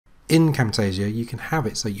in Camtasia you can have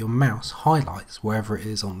it so your mouse highlights wherever it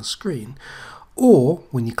is on the screen, or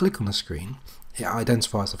when you click on the screen it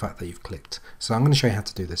identifies the fact that you've clicked. So I'm going to show you how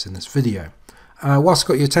to do this in this video. Whilst I've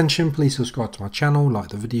got your attention, please subscribe to my channel, like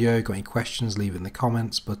the video, got any questions leave it in the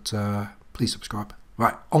comments, but please subscribe.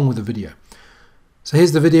 Right, on with the video. So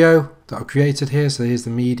here's the video that I've created here. So here's the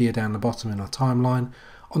media down the bottom in our timeline.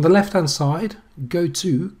 On the left hand side, go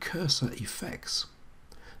to cursor effects.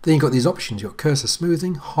 Then you've got these options. You've got cursor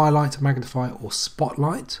smoothing, highlight, magnify or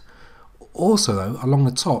spotlight. Also though, along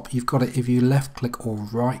the top you've got it if you left click or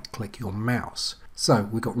right click your mouse. So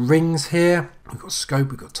we've got rings here, we've got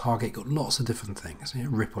scope, we've got target, we've got lots of different things.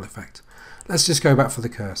 Ripple effect. Let's just go back for the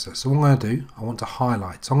cursor. So what I'm going to do, I want to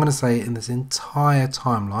highlight. So I'm going to say in this entire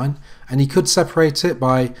timeline, and you could separate it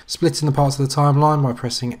by splitting the parts of the timeline by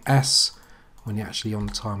pressing S when you're actually on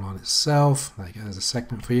the timeline itself. There you go, there's a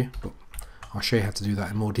segment for you. But I'll show you how to do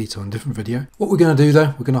that in more detail in a different video. What we're going to do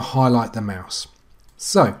though, we're going to highlight the mouse.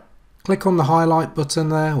 So click on the highlight button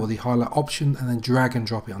there, or the highlight option, and then drag and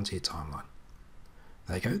drop it onto your timeline.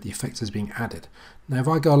 There you go, the effect is being added. Now if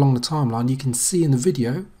I go along the timeline, you can see in the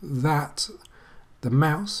video that the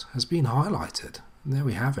mouse has been highlighted. And there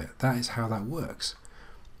we have it. That is how that works.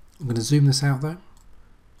 I'm going to zoom this out though.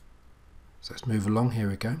 So let's move along, here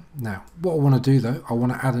we go. Now what I want to do though, I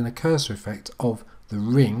want to add in a cursor effect of the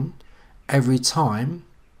ring every time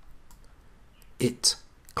it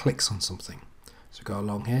clicks on something. So go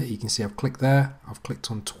along here, you can see I've clicked there, I've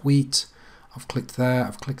clicked on tweet, I've clicked there,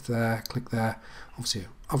 I've clicked there, clicked there. Obviously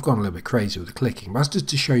I've gone a little bit crazy with the clicking, but that's just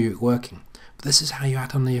to show you it working. But this is how you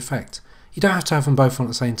add on the effect. You don't have to have them both on at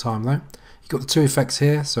the same time though. You've got the two effects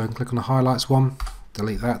here, so I can click on the highlights one,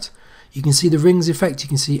 delete that. You can see the rings effect, you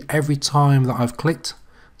can see every time that I've clicked.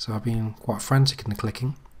 So I've been quite frantic in the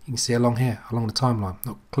clicking. You can see along here, along the timeline.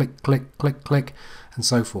 Look, click, click, click, click, and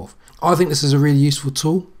so forth. I think this is a really useful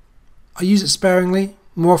tool. I use it sparingly.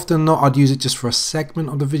 More often than not, I'd use it just for a segment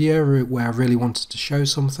of the video where I really wanted to show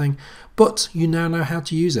something, but you now know how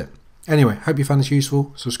to use it. Anyway, hope you found this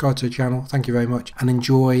useful. Subscribe to the channel, thank you very much, and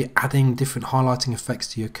enjoy adding different highlighting effects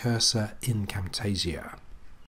to your cursor in Camtasia.